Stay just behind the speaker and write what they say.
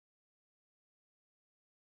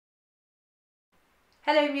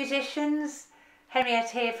Hello musicians, Henriette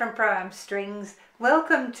here from Pro Strings.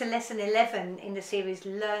 Welcome to lesson 11 in the series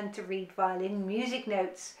Learn to Read Violin Music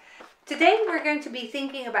Notes. Today we're going to be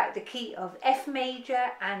thinking about the key of F major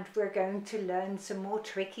and we're going to learn some more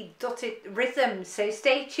tricky dotted rhythms. So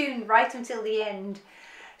stay tuned right until the end.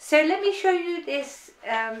 So let me show you this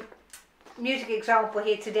music example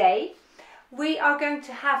here today. We are going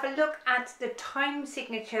to have a look at the time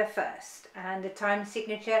signature first, and the time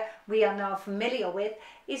signature we are now familiar with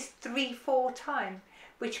is 3/4 time,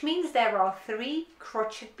 which means there are 3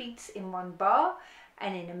 crotchet beats in one bar,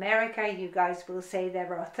 and in America you guys will say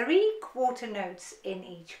there are 3 quarter notes in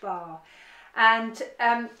each bar. And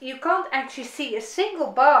you can't actually see a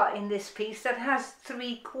single bar in this piece that has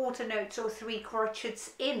 3 quarter notes or 3 crotchets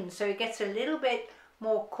in, so it gets a little bit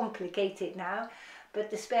more complicated now. But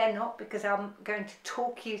despair not, because I'm going to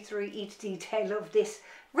talk you through each detail of this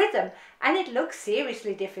rhythm, and it looks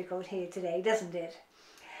seriously difficult here today, doesn't it?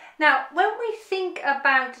 Now, when we think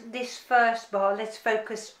about this first bar, let's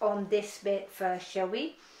focus on this bit first, shall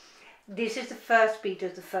we? This is the first beat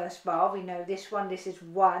of the first bar. We know this one, this is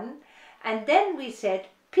 1. And then we said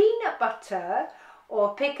peanut butter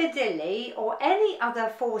or Piccadilly or any other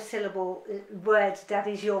 4-syllable word that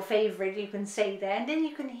is your favourite, you can say there, and then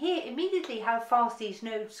you can hear immediately how fast these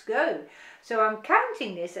notes go. So I'm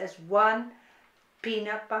counting this as 1,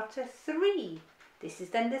 peanut butter, 3. This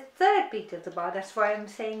is then the third beat of the bar, that's why I'm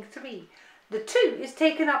saying 3. The 2 is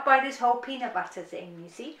taken up by this whole peanut butter thing, you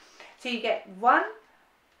see. So you get 1,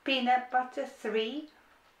 peanut butter, 3,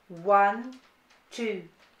 1, 2,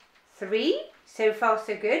 3. So far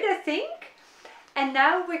so good, I think. And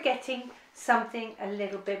now we're getting something a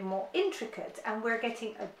little bit more intricate, and we're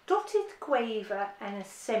getting a dotted quaver and a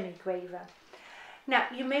semiquaver. Now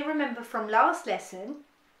you may remember from last lesson,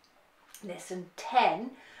 lesson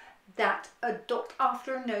 10, that a dot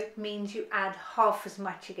after a note means you add half as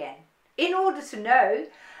much again. In order to know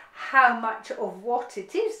how much of what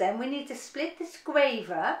it is, then we need to split this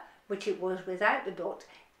quaver, which it was without the dot,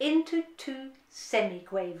 into 2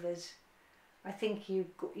 semiquavers. I think you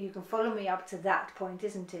can follow me up to that point,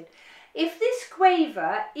 isn't it? If this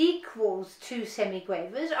quaver equals 2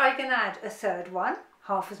 semiquavers, I can add a third one,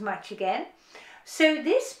 half as much again. So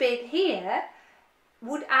this bit here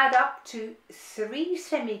would add up to 3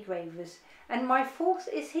 semiquavers, and my fourth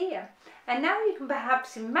is here. And now you can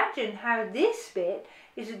perhaps imagine how this bit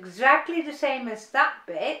is exactly the same as that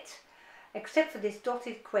bit, except for this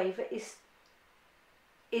dotted quaver is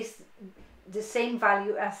the same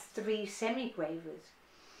value as 3 semiquavers.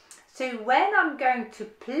 So when I'm going to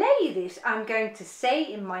play this, I'm going to say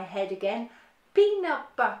in my head again,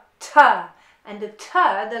 peanut butter. And the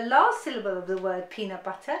 "ter," the last syllable of the word peanut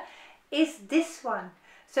butter, is this one.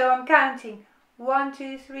 So I'm counting 1,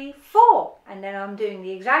 2, 3, 4. And then I'm doing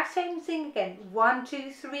the exact same thing again. 1,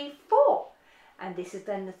 2, 3, 4. And this is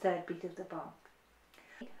then the third beat of the bar.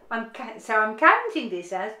 So I'm counting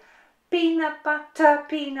this as peanut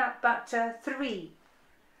butter, 3.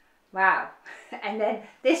 Wow. And then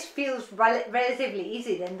this feels relatively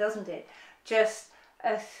easy then, doesn't it? Just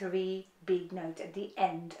a 3 beat note at the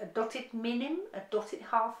end. A dotted minim, a dotted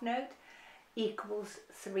half note equals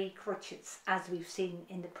 3 crotchets, as we've seen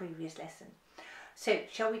in the previous lesson. So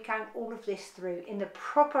shall we count all of this through in the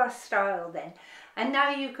proper style then? And now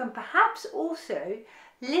you can perhaps also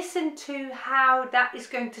listen to how that is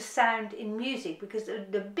going to sound in music, because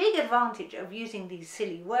the big advantage of using these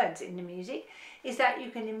silly words in the music is that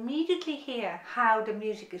you can immediately hear how the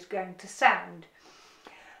music is going to sound.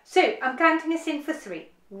 So I'm counting us in for 3.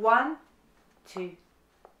 1, 2,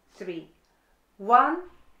 3. 1,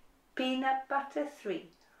 peanut butter, 3.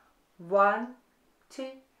 1, 2,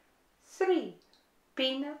 3.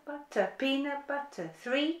 Peanut butter,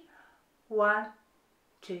 3. 1,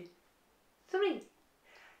 2, 3.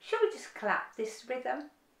 Shall we just clap this rhythm?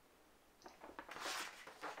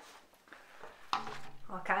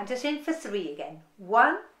 I'll count us in for 3 again.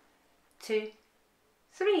 1, 2,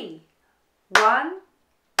 3. 1,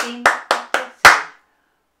 peanut butter,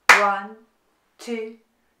 3. 1, 2,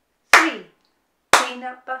 3.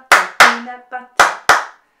 Peanut butter.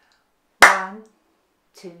 1,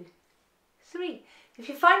 2, 3. If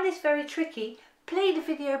you find this very tricky, play the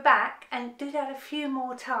video back and do that a few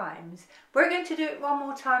more times. We're going to do it one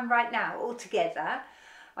more time right now, all together.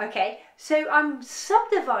 Okay, so I'm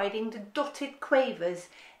subdividing the dotted quavers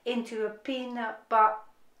into a peanut butter,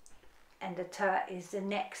 and the "ter" is the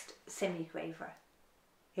next semiquaver.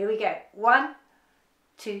 Here we go. 1,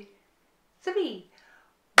 2, 3.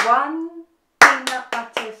 1, peanut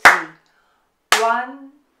butter, 3.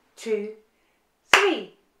 1, 2,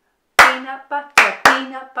 3. Peanut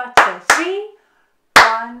butter, 3.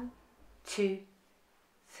 1, 2,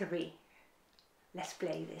 3. Let's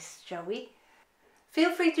play this, shall we?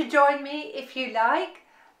 Feel free to join me if you like.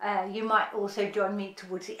 You might also join me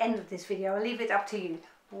towards the end of this video. I'll leave it up to you.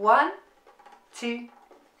 1, 2,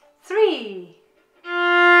 3.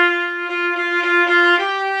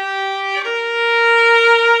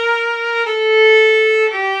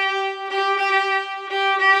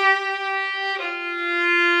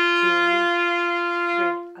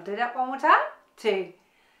 I'll do that one more time. 2,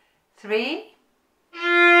 3.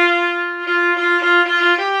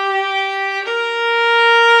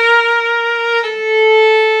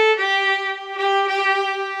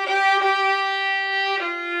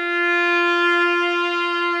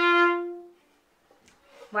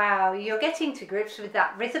 Wow, you're getting to grips with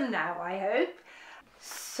that rhythm now, I hope.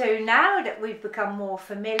 So now that we've become more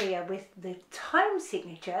familiar with the time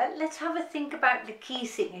signature, let's have a think about the key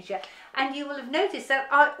signature. And you will have noticed that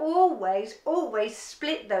I always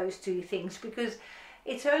split those two things, because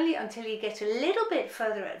it's only until you get a little bit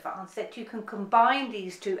further advanced that you can combine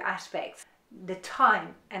these two aspects, the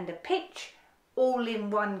time and the pitch, all in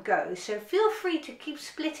one go. So feel free to keep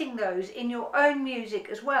splitting those in your own music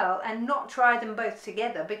as well, and not try them both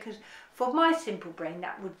together, because for my simple brain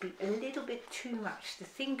that would be a little bit too much to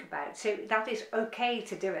think about. So that is okay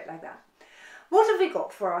to do it like that. What have we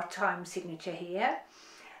got for our time signature here?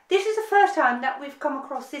 This is the first time that we've come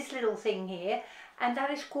across this little thing here, and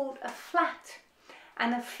that is called a flat.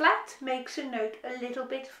 And a flat makes a note a little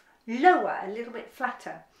bit lower, a little bit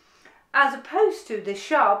flatter, as opposed to the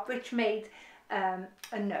sharp, which made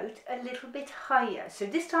a note a little bit higher. So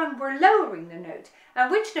this time we're lowering the note. And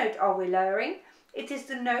which note are we lowering? It is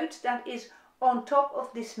the note that is on top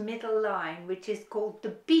of this middle line, which is called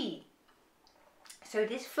the B. So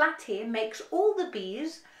this flat here makes all the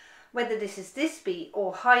B's, whether this is this B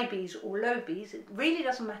or high B's or low B's, it really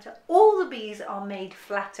doesn't matter. All the B's are made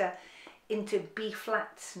flatter into B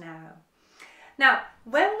flats now. Now,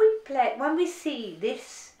 when we see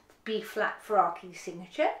this B flat for our key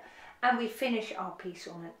signature, and we finish our piece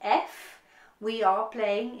on an F, we are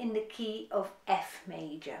playing in the key of F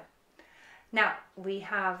major. Now, we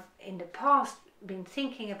have in the past been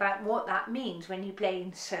thinking about what that means when you play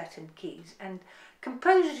in certain keys, and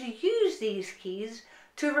composers use these keys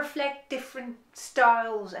to reflect different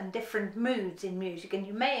styles and different moods in music. And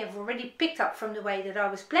you may have already picked up from the way that I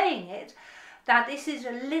was playing it that this is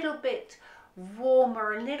a little bit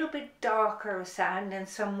warmer, a little bit darker a sound than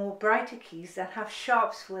some more brighter keys that have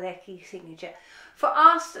sharps for their key signature. For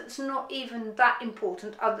us, it's not even that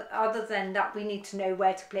important, other than that we need to know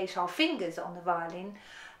where to place our fingers on the violin,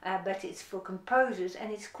 but it's for composers,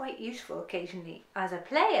 and it's quite useful occasionally as a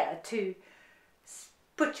player to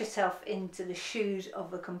put yourself into the shoes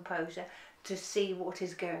of a composer to see what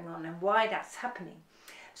is going on and why that's happening.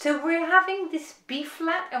 So we're having this B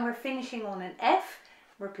flat and we're finishing on an F.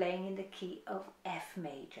 We're playing in the key of F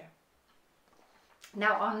major.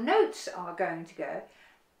 Now our notes are going to go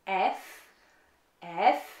F,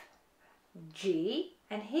 F, G,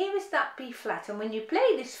 and here is that B flat. And when you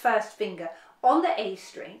play this first finger on the A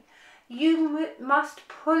string, you must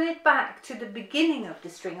pull it back to the beginning of the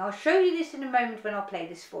string. I'll show you this in a moment when I'll play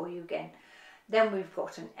this for you again. Then we've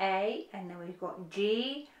got an A, and then we've got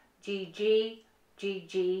G, G, G, G,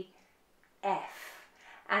 G, F.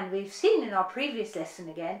 And we've seen in our previous lesson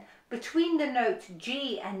again, between the note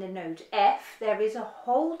G and the note F, there is a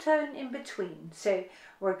whole tone in between. So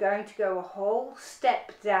we're going to go a whole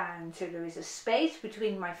step down. So there is a space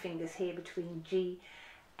between my fingers here, between G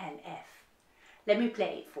and F. Let me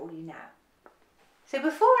play it for you now. So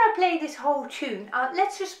before I play this whole tune,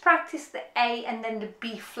 let's just practice the A and then the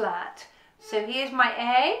B flat. So here's my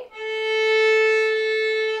A.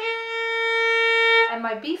 And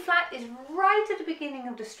my B flat is right at the beginning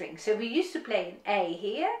of the string. So we used to play an A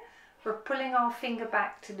here. We're pulling our finger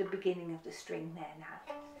back to the beginning of the string there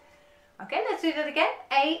now. Okay, let's do that again.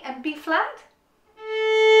 A and B flat.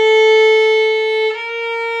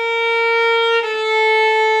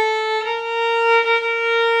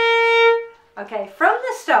 Okay, from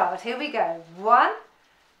the start, here we go. 1,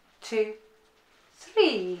 2,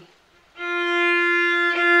 3.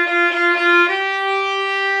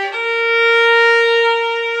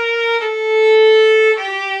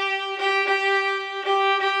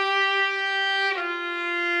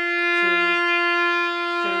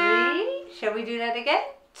 Shall we do that again?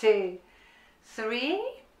 2, 3.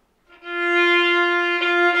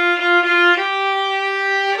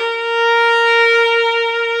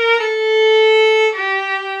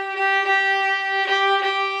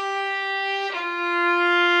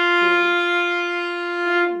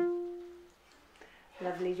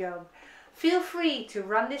 Lovely job. Feel free to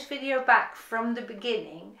run this video back from the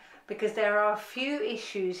beginning because there are a few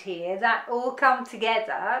issues here that all come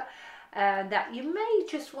together that you may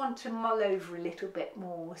just want to mull over a little bit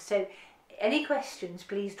more. So any questions,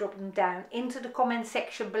 please drop them down into the comment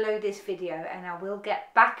section below this video and I will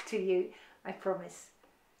get back to you, I promise.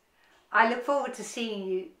 I look forward to seeing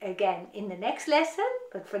you again in the next lesson,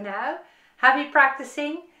 but for now, happy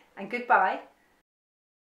practicing and goodbye.